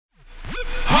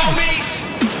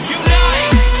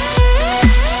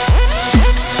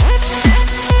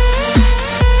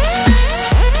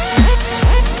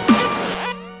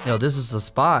this is the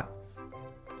spot.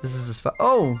 This is the spot.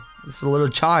 Oh, this is a little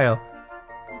child.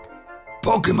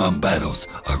 Pokemon battles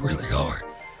are really hard.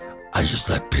 I just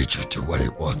let Pikachu do what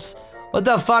it wants. What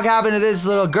the fuck happened to this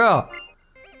little girl?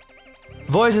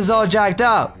 Voice is all jacked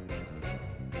up.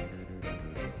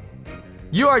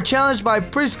 You are challenged by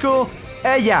preschool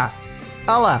Ella.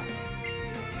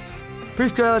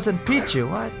 Preschool Ella and Pichu.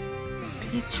 What?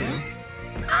 Pichu?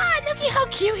 Ah, look at how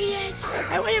cute he is.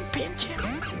 I want to pinch him.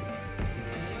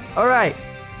 Alright.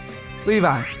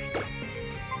 Levi.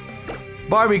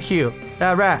 Barbecue.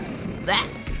 That rat. That.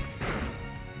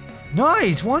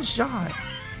 Nice. One shot.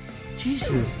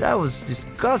 Jesus, that was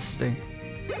disgusting.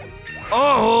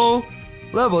 Oh!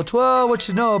 Level 12. What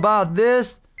you know about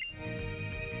this?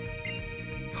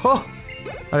 Oh,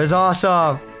 that is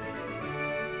awesome.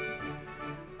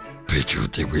 Pikachu,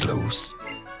 did we lose?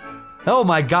 Oh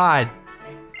my god.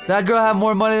 That girl had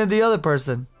more money than the other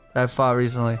person that I fought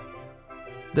recently.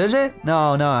 Did she?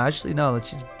 No, actually no,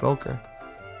 she's broke her.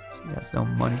 She has no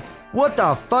money. What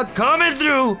the fuck coming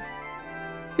through?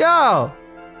 Yo!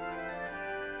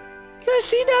 You guys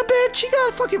see that bitch? She got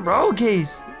a fucking roll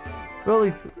case.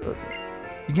 Really?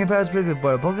 You can't pass pretty good,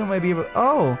 but a Pokemon might be able to,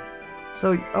 oh.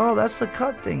 So, oh, that's the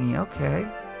cut thingy, okay.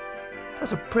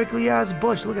 That's a prickly ass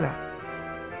bush, look at that.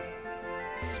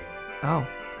 Oh,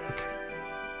 okay.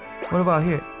 What about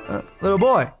here? Little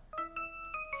boy.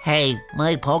 Hey,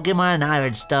 my Pokemon and I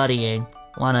are studying.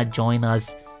 Wanna join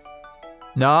us?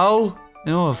 No,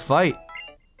 they don't want to fight.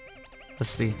 Let's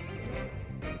see.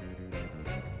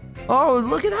 Oh,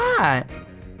 look at that.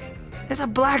 It's a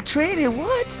black trainer,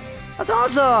 what? That's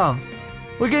awesome.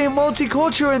 We're getting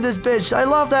multicultural in this bitch. I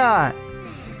love that.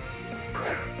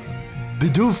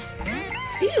 Bidoof.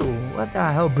 Ew, what the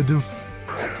hell, Bidoof?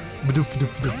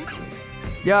 Bidoof.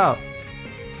 Yo.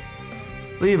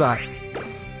 Levi.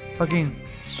 Fucking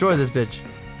destroy this bitch.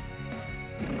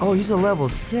 Oh, he's a level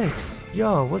 6.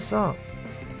 Yo, what's up?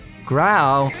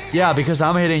 Growl? Yeah, because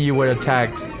I'm hitting you with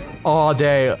attacks all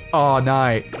day, all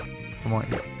night. Come on,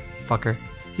 you fucker.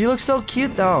 He looks so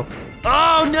cute, though.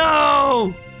 Oh,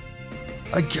 no!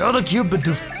 I killed a cute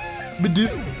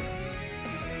Bidoof.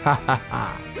 Ha ha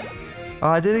ha. Oh,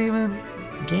 I didn't even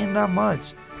gain that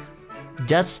much.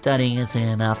 Just studying isn't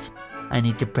enough. I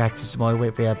need to practice more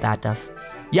with real battles.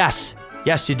 Yes!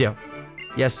 Yes, you do.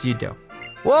 Yes, you do.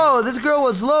 Whoa, this girl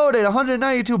was loaded.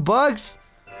 192 bucks.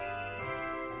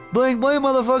 Bling, bling,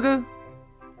 motherfucker.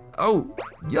 Oh,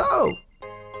 yo.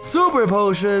 Super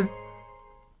potion.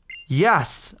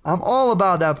 Yes, I'm all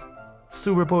about that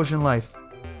super potion life.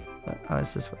 Oh,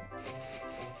 it's this way.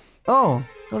 Oh,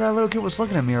 that little kid was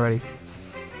looking at me already.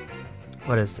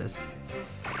 What is this?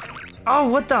 Oh,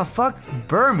 what the fuck?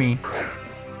 Burn me.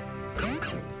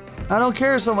 I don't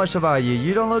care so much about you.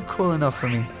 You don't look cool enough for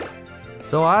me.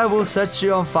 So I will set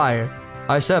you on fire.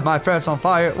 I set my friends on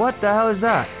fire. What the hell is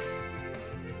that?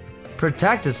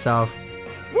 Protect yourself.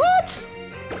 What?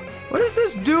 What does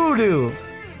this do?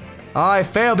 Oh, I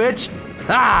fail, bitch.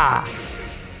 Ah!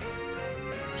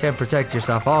 Can't protect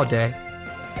yourself all day.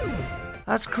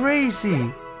 That's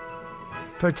crazy.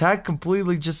 Protect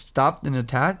completely just stopped an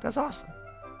attack? That's awesome.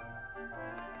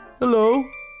 Hello?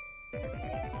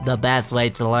 The best way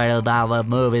to learn about what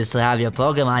move is to have your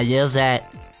Pokemon use it.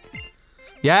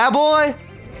 Yeah, boy?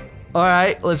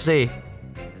 Alright, let's see.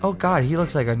 Oh god, he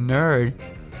looks like a nerd.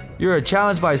 You're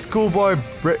challenged by schoolboy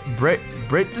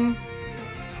Britain?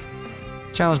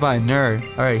 Challenged by a nerd.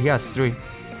 Alright, he has 3.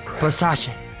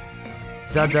 Passache.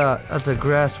 Is that that's the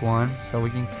grass one, so we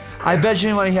can... I bet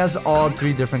you he has all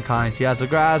 3 different kinds. He has the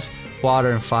grass,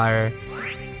 water, and fire.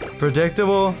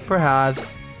 Predictable,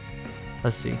 perhaps.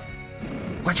 Let's see.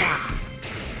 Wacha!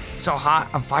 So hot,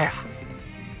 on fire.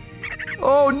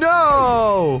 Oh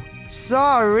no!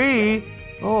 Sorry.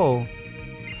 Oh.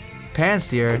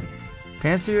 Pansear.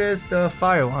 Pansear is the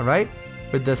fire one, right?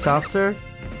 With the soft serve?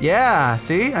 Yeah,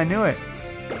 see? I knew it.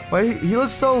 Why he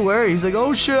looks so worried. He's like,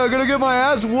 oh shit, I'm gonna get my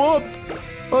ass whooped.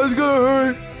 Oh, it's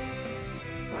gonna hurt.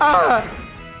 Ah!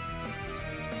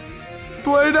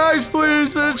 Play nice,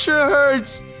 please. That shit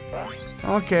hurts.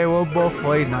 Okay, we'll both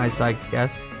play nice, I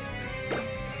guess.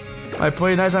 If I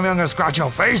play nice, I'm gonna scratch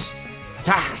your face.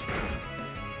 Ah.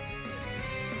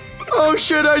 Oh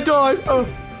shit, I died. Oh.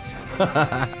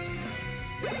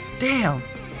 Damn.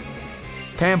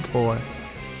 Pampor.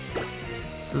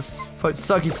 Let's just put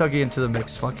Sucky into the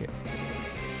mix. Fuck it.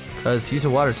 Because he's a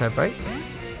water type, right?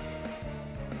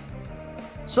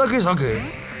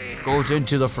 Sucky goes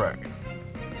into the fray.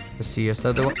 Let's see, is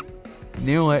that the one?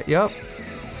 Knew it, yep.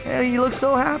 Hey, he looks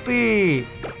so happy.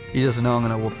 He doesn't know I'm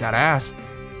gonna whoop that ass.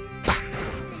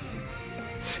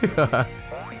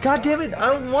 God damn it,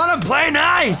 I don't wanna play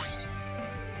nice!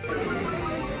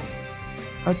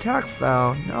 Attack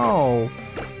foul. No.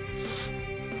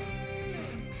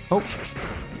 Oh.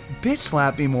 Bitch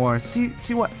slap me more.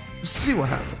 See what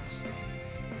happens.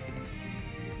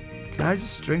 Can I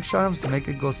just string shot him to make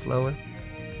it go slower?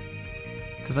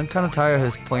 Because I'm kind of tired of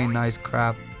his plain nice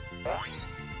crap.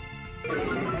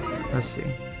 Let's see.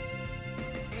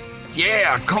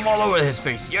 Yeah, come all over his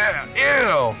face. Yeah,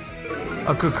 ew.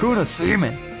 A cocoon of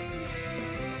semen.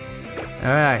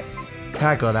 Alright.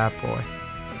 Tackle that boy.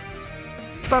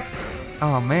 Bop.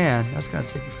 Oh man, that's gonna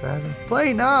take you forever.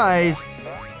 Play nice.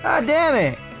 Ah, damn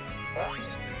it.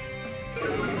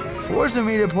 Forcing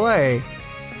me to play.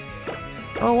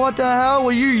 Oh, what the hell?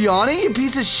 Were you yawning, you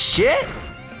piece of shit?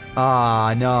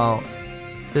 Ah, no.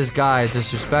 This guy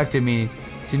disrespected me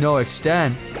to no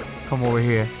extent. Come over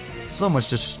here. So much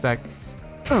disrespect.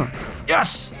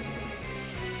 Yes!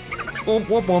 Whoop,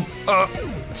 whoop, whoop.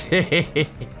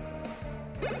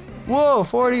 Whoa,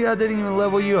 40, that didn't even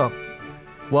level you up.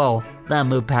 Whoa, that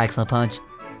move packs a punch.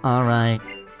 Alright.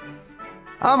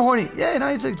 I'm horny. Yeah,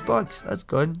 $96. That's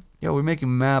good. Yeah, we're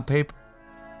making mad paper.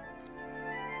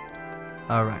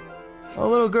 Alright. Oh,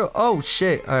 little girl. Oh,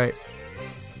 shit. Alright.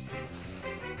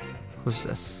 Who's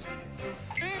this?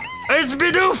 It's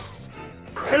Bidoof!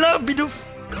 Hello, Bidoof.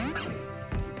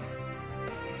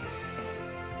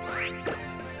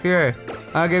 Here,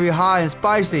 I'll give you hot and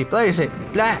spicy. Blaze it.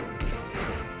 Blah.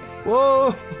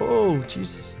 Whoa. Oh,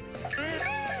 Jesus.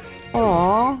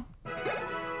 Aww.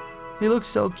 He looks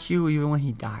so cute even when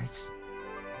he dies.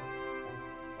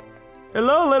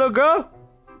 Hello, little girl.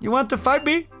 You want to fight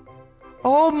me?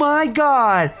 Oh my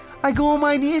god. I go on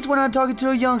my knees when I'm talking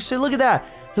to a youngster. Look at that.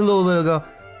 Hello, little girl.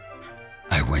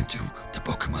 I went to the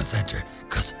Pokemon Center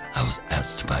because I was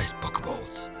asked to buy his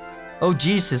Pokeballs. Oh,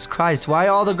 Jesus Christ. Why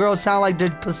all the girls sound like they're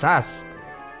possessed?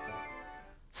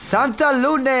 Santa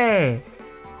Lune.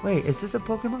 Wait, is this a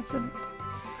Pokemon Center?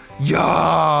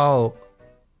 Yo!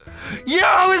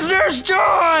 Yo, is Nurse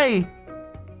Joy?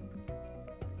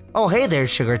 Oh, hey there,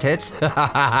 sugar tits.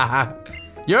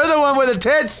 You're the one with the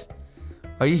tits.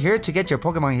 Are you here to get your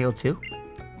Pokemon healed too?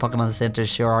 Pokemon centers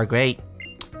sure are great.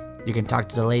 You can talk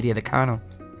to the lady at the counter,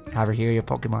 have her heal your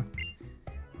Pokemon.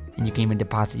 And you can even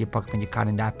deposit your Pokemon you caught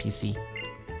in that PC.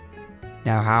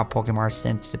 Now how Pokemon are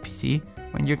sent to the PC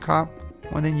when you're caught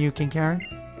more than you can carry?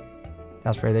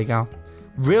 That's where they go.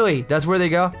 Really? That's where they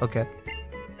go? Okay.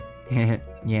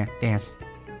 Yeah, dance.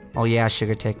 Oh yeah,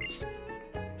 sugar tits.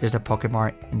 There's a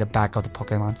Pokemon in the back of the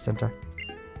Pokemon Center.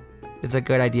 It's a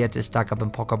good idea to stock up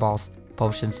on Pokeballs,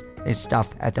 potions, and stuff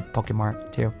at the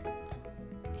Pokemon too.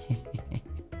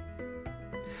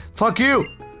 Fuck you!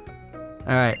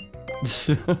 Alright.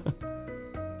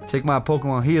 Take my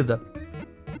Pokemon healed up.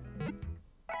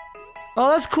 Oh,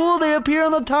 that's cool. They appear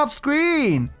on the top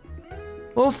screen.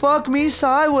 Oh, fuck me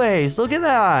sideways. Look at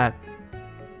that.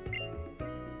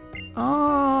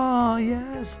 Oh,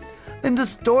 yes. And the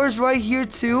store's right here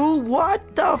too?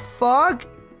 What the fuck?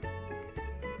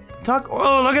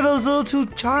 Oh, look at those little two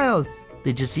childs.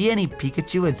 Did you see any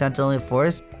Pikachu in Central Lune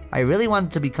Forest? I really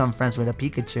wanted to become friends with a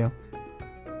Pikachu.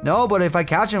 No, but if I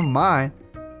catch him, mine.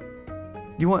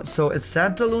 You want, so it's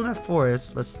Santa Luna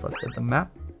Forest. Let's look at the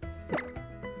map.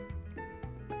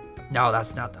 No,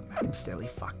 that's not the map, silly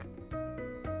fuck.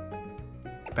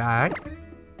 Back.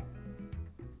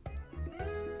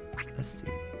 Let's see.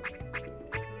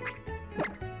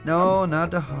 No,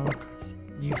 not the Holocaust.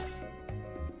 Use.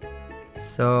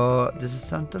 So this is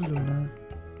Santa Luna.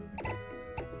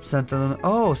 Santa Luna.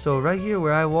 Oh, so right here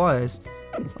where I was.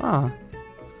 Huh.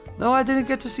 No, I didn't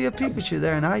get to see a Pikachu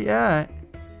there, not yet.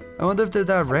 I wonder if they're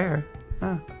that rare.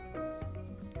 Huh.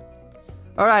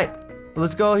 Alright,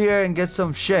 let's go here and get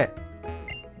some shit.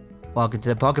 Welcome to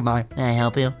the Pokemon. May I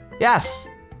help you? Yes!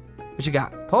 What you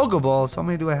got? Pokeballs? How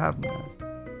many do I have now?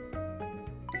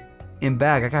 In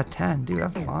bag, I got 10. Dude,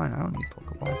 I'm fine. I don't need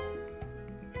Pokeballs.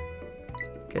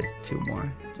 Get 2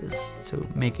 more, just to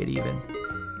make it even.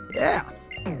 Yeah!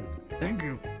 Thank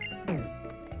you.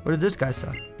 What did this guy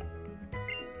say?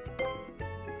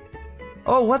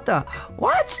 Oh, what the?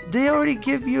 What? They already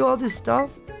give you all this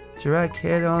stuff? Direct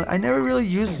hit on. I never really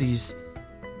use these.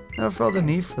 Never felt the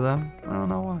need for them. I don't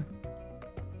know why.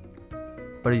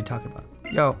 What are you talking about?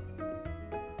 Yo.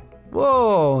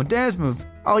 Whoa, dance move.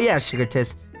 Oh yeah, sugar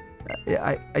tits.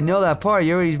 I know that part.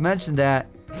 You already mentioned that.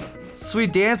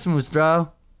 Sweet dance moves,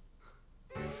 bro.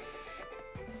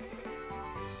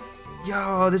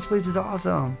 Yo, this place is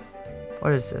awesome.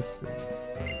 What is this?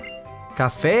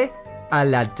 Cafe a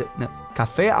la... No.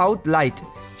 Cafe out light.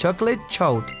 Chocolate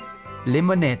chaud.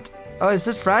 Lemonade. Oh, is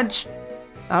this French?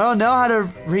 I don't know how to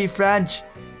read French.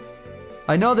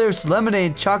 I know there's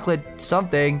lemonade, chocolate,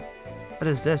 something. What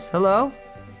is this? Hello?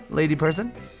 Lady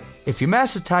person? If you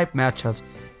master type matchups,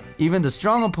 even the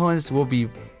strong opponents will be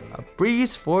a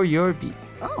breeze for your beat.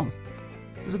 Oh,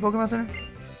 is this a Pokemon Center?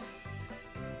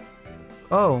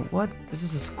 Oh, what? Is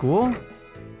this a school?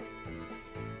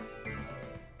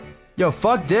 Yo,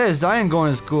 fuck this. I ain't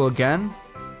going to school again.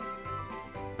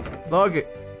 Fuck it.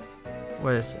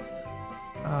 What is it?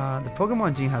 The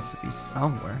Pokemon gene has to be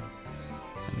somewhere.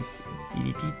 Let me see.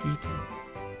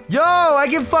 Yo, I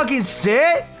can fucking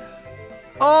sit?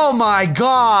 Oh my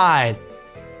god.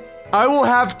 I will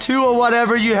have 2 of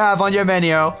whatever you have on your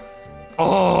menu.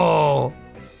 Oh.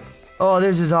 Oh,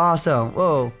 this is awesome.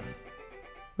 Whoa.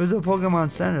 Where's the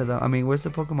Pokemon Center though? I mean, where's the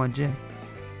Pokemon gym?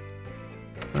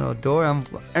 Oh, door. I'm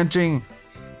entering.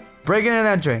 Breaking and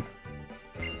entering.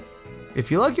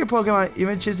 If you like your Pokemon,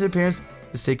 even change their appearance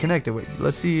to stay connected with.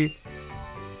 Let's see.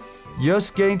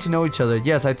 Just getting to know each other.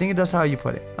 Yes, I think that's how you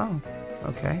put it. Oh,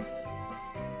 okay.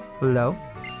 Hello.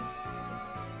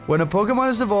 When a Pokemon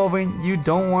is evolving, you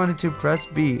don't want it to press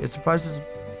B. It surprises.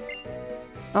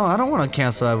 Oh, I don't want to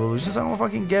cancel evolutions. I don't want to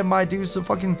fucking get my dudes to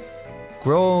fucking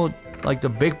grow like the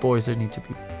big boys that need to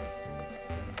be.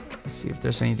 Let's see if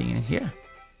there's anything in here.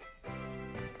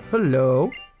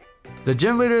 Hello. The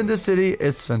gym leader in this city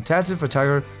is fantastic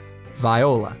photographer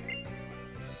Viola.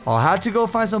 I'll have to go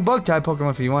find some bug type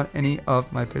Pokemon if you want any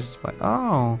of my pictures.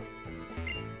 Oh.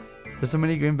 There's so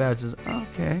many green badges.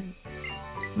 Okay.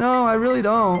 No, I really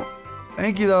don't.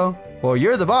 Thank you though. Well,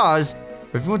 you're the boss.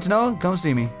 If you want to know, come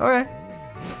see me. Alright.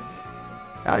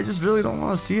 I just really don't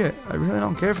want to see it. I really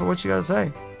don't care for what you gotta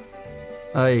say.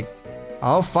 Like,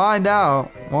 I'll find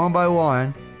out one by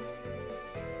one.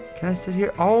 Can I sit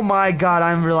here? Oh my god,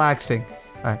 I'm relaxing.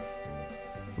 Alright.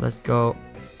 Let's go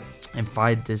and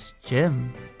find this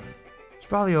gym. It's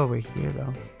probably over here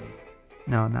though.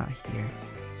 No, not here.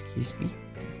 Excuse me.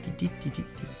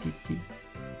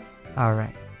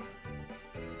 Alright.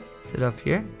 Sit up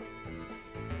here.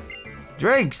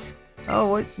 Drinks! Oh,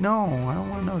 what? No, I don't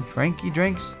want no drinky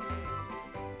drinks.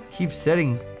 Keep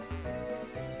sitting.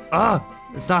 Ah!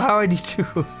 That's not how I need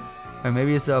to. Or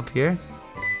maybe it's up here.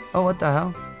 Oh, what the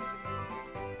hell?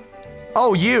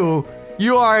 Oh, you!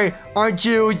 You are, aren't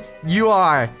you? You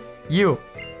are. You.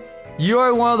 You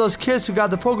are one of those kids who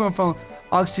got the Pokemon from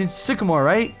Sycamore,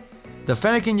 right? The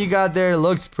Fennekin you got there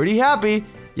looks pretty happy.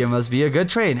 You must be a good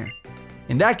trainer.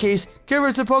 In that case, give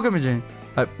her some Pokemon gym.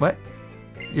 What?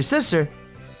 Your sister?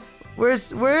 Where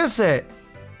is it?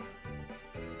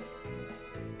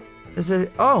 Is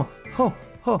it? Oh,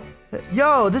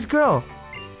 yo, this girl.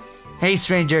 Hey,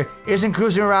 stranger, isn't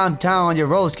cruising around town on your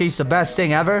roller skates the best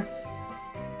thing ever?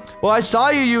 Well, I saw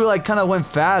you like kind of went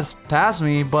fast past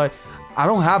me, but I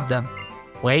don't have them.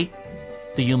 Wait,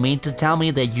 do you mean to tell me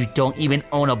that you don't even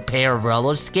own a pair of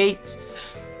roller skates?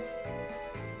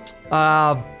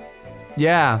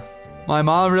 Yeah. My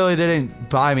mom really didn't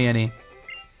buy me any.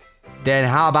 Then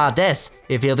how about this?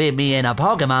 If you beat me in a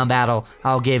Pokemon battle,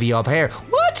 I'll give you a pair.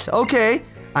 What? Okay.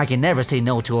 I can never say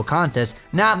no to a contest.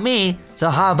 Not me. So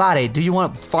how about it? Do you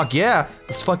want to? Fuck yeah.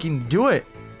 Let's fucking do it.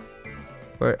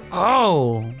 Where?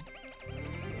 Oh.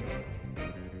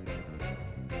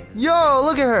 Yo,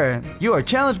 look at her. You are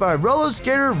challenged by roller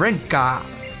skater Rinka.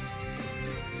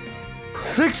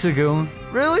 Zigzagoon?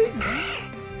 Really?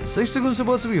 Zigzagoon's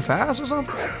supposed to be fast or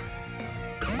something?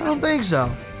 I don't think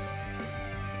so.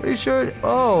 Pretty sure.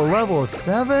 Oh, level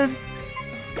 7?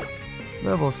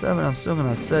 Level 7, I'm still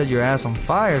gonna set your ass on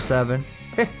fire, 7.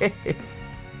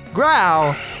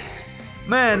 Growl!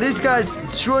 Man, these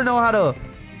guys sure know how to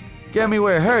get me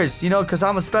where it hurts, you know, because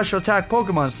I'm a special attack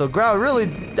Pokemon, so Growl really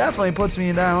definitely puts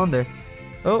me down there.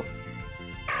 Oh.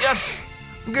 Yes!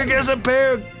 I'm gonna get some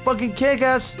pair of fucking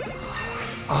kick-ass.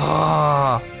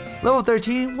 Ah. Level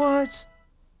 13? What?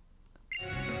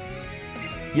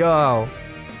 Yo.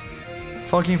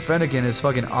 Fucking Fennekin is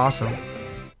fucking awesome.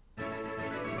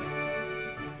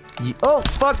 Oh,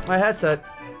 fuck, my headset.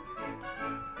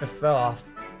 It fell off.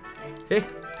 Hey.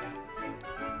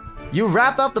 You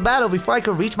wrapped up the battle before I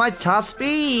could reach my top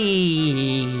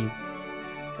speed.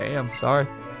 Damn, sorry.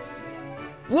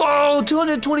 Whoa,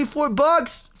 224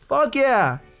 bucks. Fuck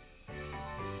yeah.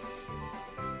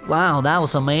 Wow, that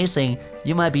was amazing.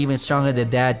 You might be even stronger than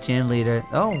that gym leader.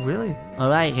 Oh, really?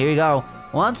 Alright, here you go.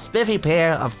 One spiffy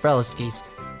pair of roller skates.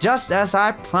 Just as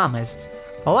I promised.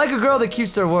 I like a girl that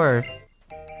keeps their word.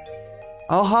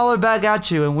 I'll holler back at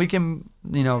you and we can,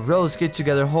 you know, roller skate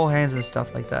together, hold hands and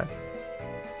stuff like that.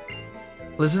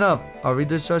 Listen up. I'll read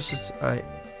the instructions. Alright.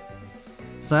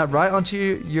 Snap right onto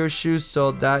your shoes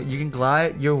so that you can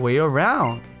glide your way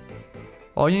around.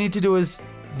 All you need to do is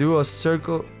do a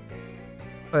circle.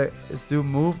 Wait, is do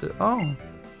move the. Oh.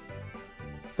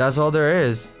 That's all there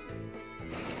is.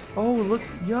 Oh, look.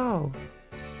 Yo.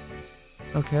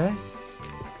 Okay.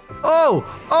 Oh,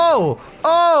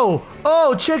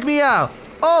 check me out.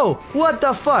 Oh, what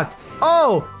the fuck?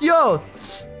 Oh, yo,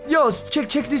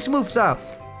 check these moves out.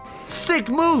 Sick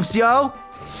moves, yo.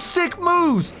 Sick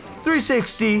moves.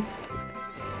 360.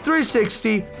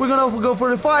 360. We're gonna go for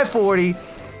the 540.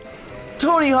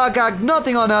 Tony Hawk got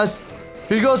nothing on us.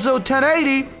 Here goes to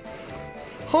 1080.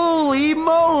 Holy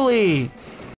moly.